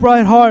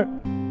upright heart.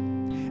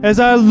 As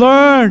I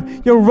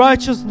learn your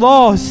righteous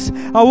laws,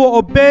 I will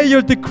obey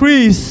your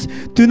decrees.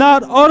 Do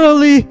not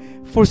utterly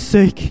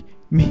forsake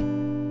me.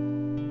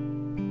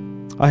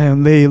 I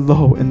am laid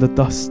low in the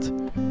dust.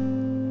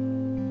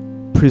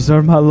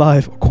 Preserve my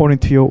life according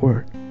to your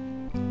word.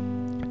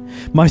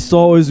 My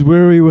soul is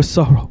weary with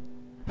sorrow.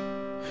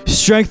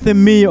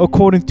 Strengthen me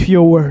according to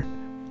your word.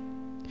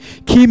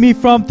 Keep me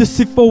from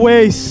deceitful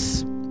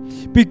ways.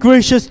 Be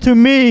gracious to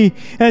me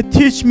and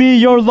teach me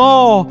your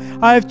law.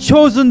 I have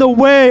chosen the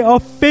way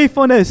of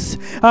faithfulness.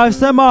 I have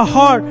set my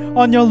heart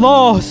on your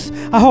laws.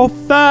 I hold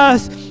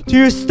fast to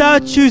your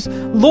statutes.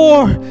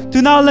 Lord,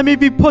 do not let me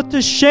be put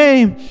to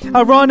shame.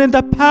 I run in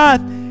the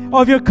path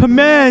of your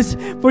commands,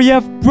 for you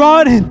have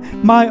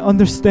broadened my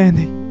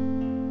understanding.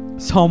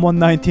 Psalm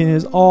 119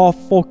 is all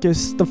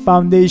focused, the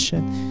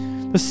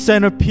foundation, the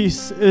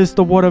centerpiece is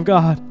the word of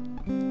God.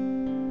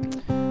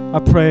 I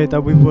pray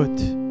that we would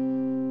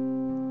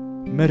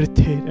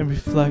meditate and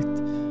reflect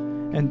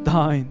and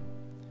dine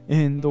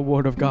in the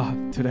word of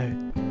God today.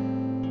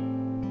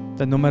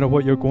 That no matter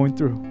what you're going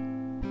through,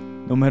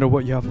 no matter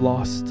what you have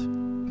lost,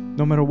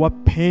 no matter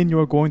what pain you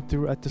are going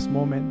through at this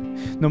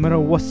moment, no matter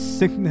what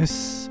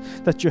sickness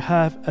that you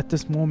have at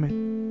this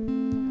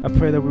moment, I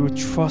pray that we would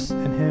trust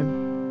in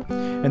him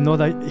and know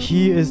that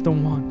he is the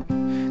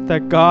one,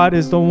 that God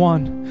is the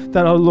one,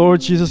 that our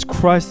Lord Jesus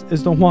Christ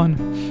is the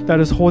one that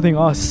is holding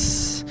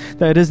us,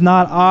 That it is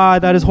not I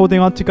that is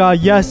holding on to God.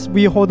 Yes,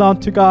 we hold on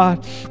to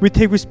God. We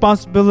take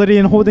responsibility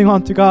in holding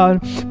on to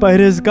God. But it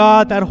is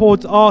God that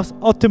holds us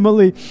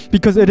ultimately,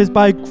 because it is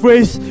by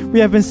grace we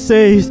have been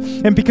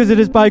saved. And because it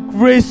is by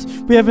grace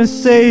we have been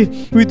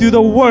saved, we do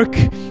the work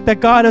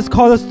that God has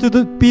called us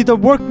to be the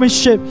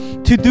workmanship,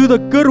 to do the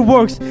good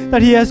works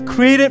that He has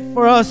created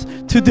for us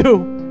to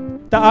do.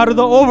 That out of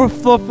the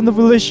overflow from the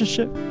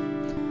relationship,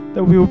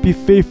 that we will be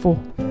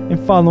faithful in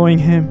following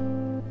Him.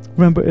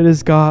 Remember, it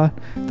is God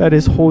that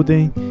is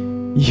holding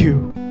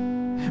you.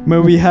 May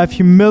we have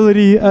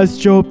humility as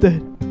Job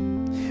did.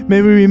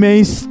 May we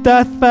remain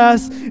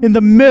steadfast in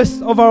the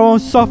midst of our own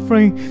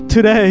suffering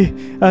today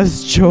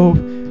as Job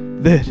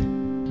did.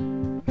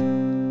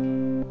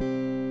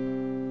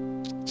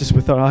 Just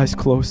with our eyes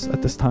closed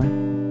at this time.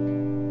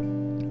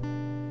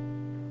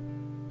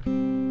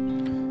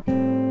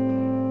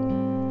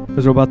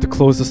 As we're about to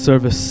close the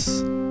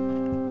service,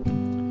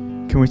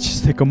 can we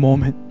just take a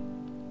moment,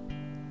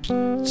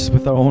 just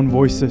with our own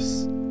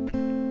voices,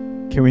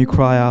 can we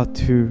cry out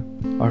to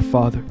our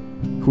Father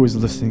who is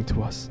listening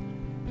to us?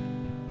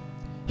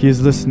 He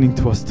is listening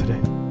to us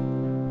today.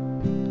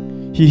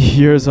 He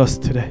hears us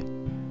today.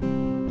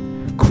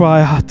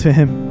 Cry out to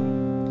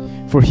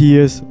Him, for He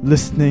is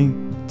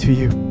listening to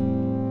you,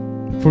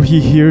 for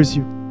He hears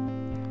you.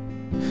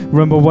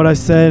 Remember what I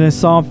said in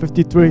Psalm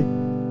 53,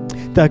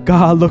 that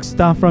God looks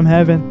down from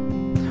heaven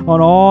on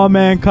all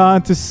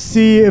mankind to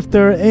see if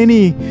there are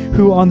any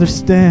who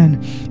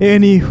understand,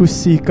 any who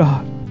seek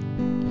God.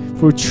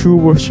 For true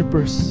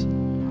worshipers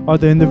are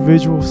the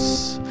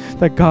individuals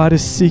that God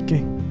is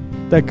seeking,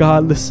 that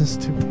God listens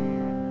to.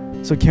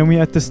 So can we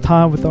at this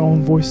time, with our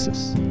own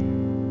voices,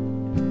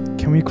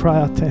 can we cry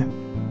out to Him?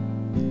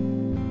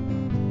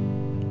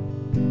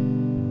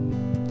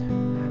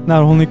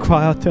 Not only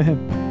cry out to Him,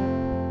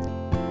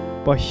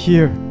 but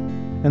hear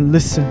and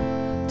listen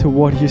to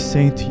what He is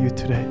saying to you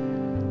today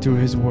through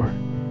His word.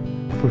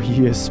 For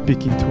He is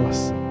speaking to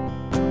us,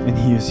 and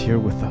He is here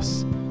with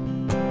us.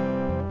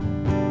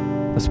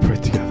 Let's pray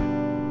together.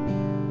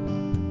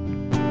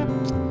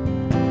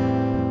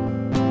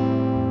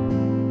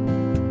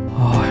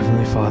 Oh,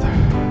 Heavenly Father,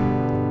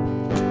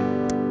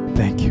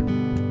 thank you.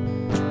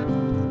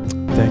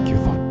 Thank you,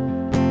 Lord.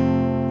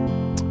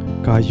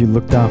 God, you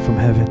look down from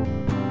heaven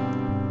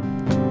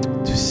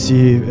to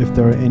see if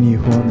there are any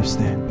who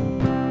understand.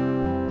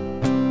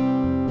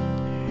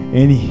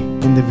 Any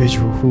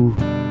individual who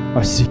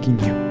are seeking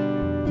you.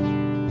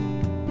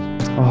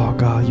 Oh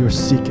God, you're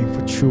seeking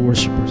for true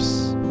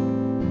worshipers.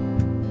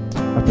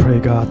 I pray,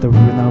 God, that we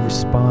will not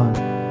respond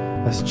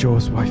as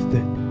Job's wife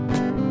did.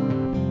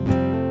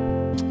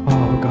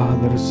 Oh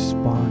God, let us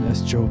respond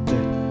as Job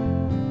did.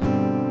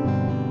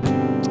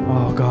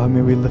 Oh God,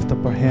 may we lift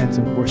up our hands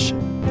in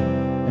worship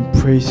and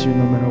praise you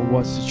no matter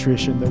what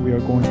situation that we are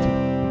going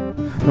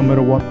through, no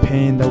matter what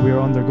pain that we are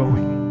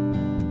undergoing.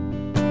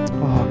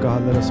 Oh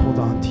God, let us hold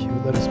on to you.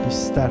 Let us be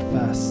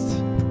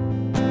steadfast.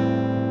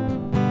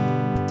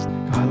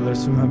 God, let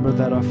us remember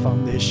that our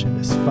foundation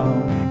is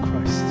found in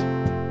Christ.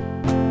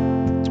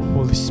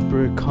 Holy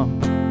Spirit, come.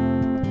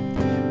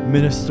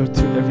 Minister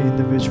to every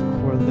individual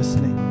who are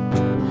listening,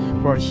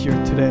 who are here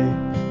today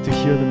to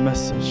hear the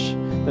message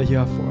that you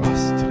have for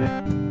us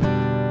today.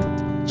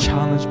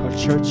 Challenge our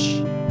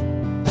church,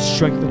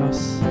 strengthen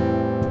us,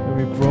 and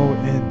we grow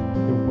in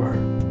your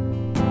word.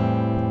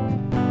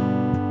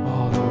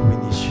 Oh Lord, we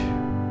need you.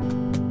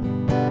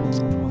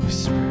 Holy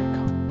Spirit,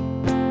 come.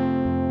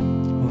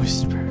 Holy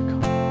Spirit,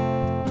 come.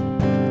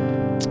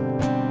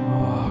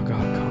 Oh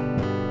God, come.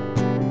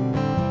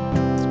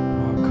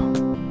 Oh, come.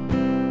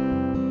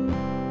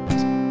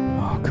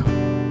 Oh, come.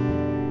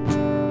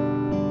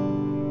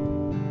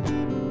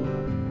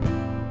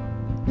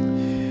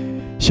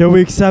 Shall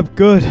we accept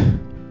good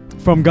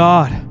from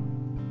God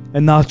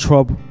and not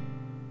trouble?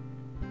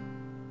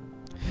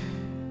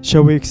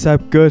 Shall we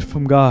accept good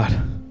from God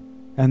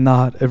and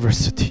not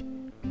adversity?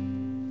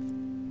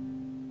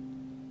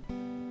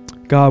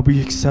 God,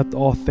 we accept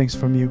all things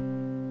from you.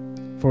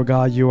 For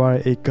God, you are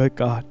a good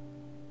God.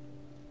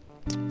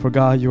 For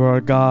God, you are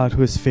a God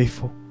who is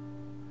faithful.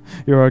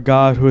 You are a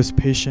God who is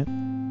patient.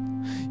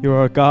 You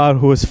are a God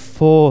who is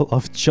full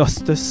of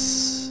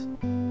justice.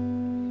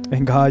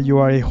 And God, you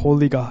are a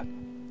holy God.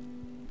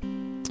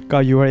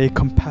 God, you are a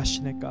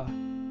compassionate God.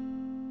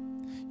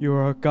 You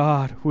are a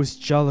God who is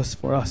jealous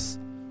for us.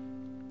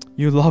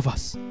 You love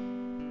us.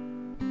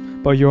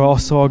 But you're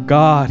also a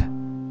God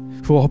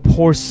who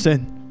abhors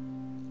sin.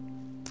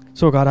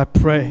 So God, I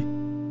pray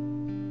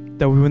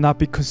that we will not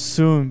be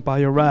consumed by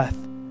your wrath.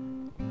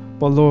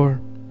 But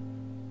Lord,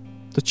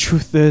 the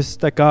truth is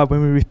that God,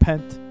 when we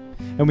repent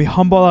and we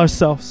humble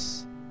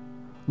ourselves,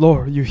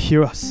 Lord, you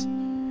hear us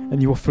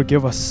and you will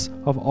forgive us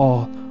of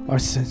all our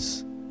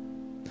sins.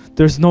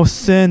 There's no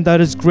sin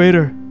that is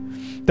greater,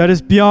 that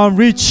is beyond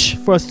reach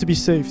for us to be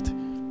saved.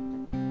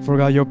 For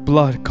God, your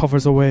blood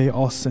covers away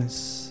all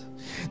sins.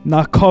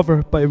 Not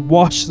cover, but it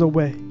washes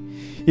away.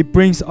 It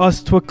brings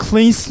us to a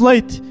clean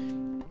slate.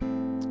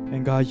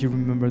 And God, you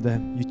remember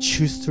them. You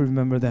choose to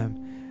remember them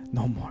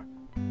no more.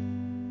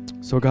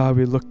 So God,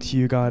 we look to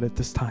you, God, at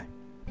this time.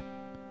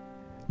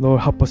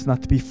 Lord, help us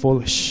not to be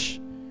foolish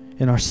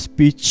in our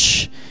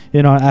speech,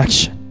 in our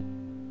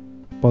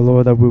action. But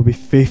Lord, that we'll be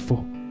faithful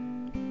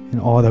in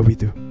all that we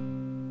do.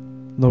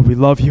 Lord, we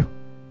love you.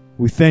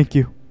 We thank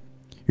you.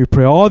 We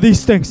pray all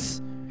these things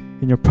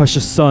in your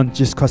precious Son,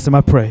 Jesus Christ,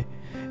 I pray.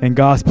 And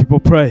God's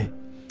people pray.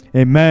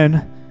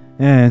 Amen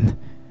and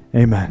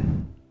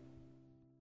amen.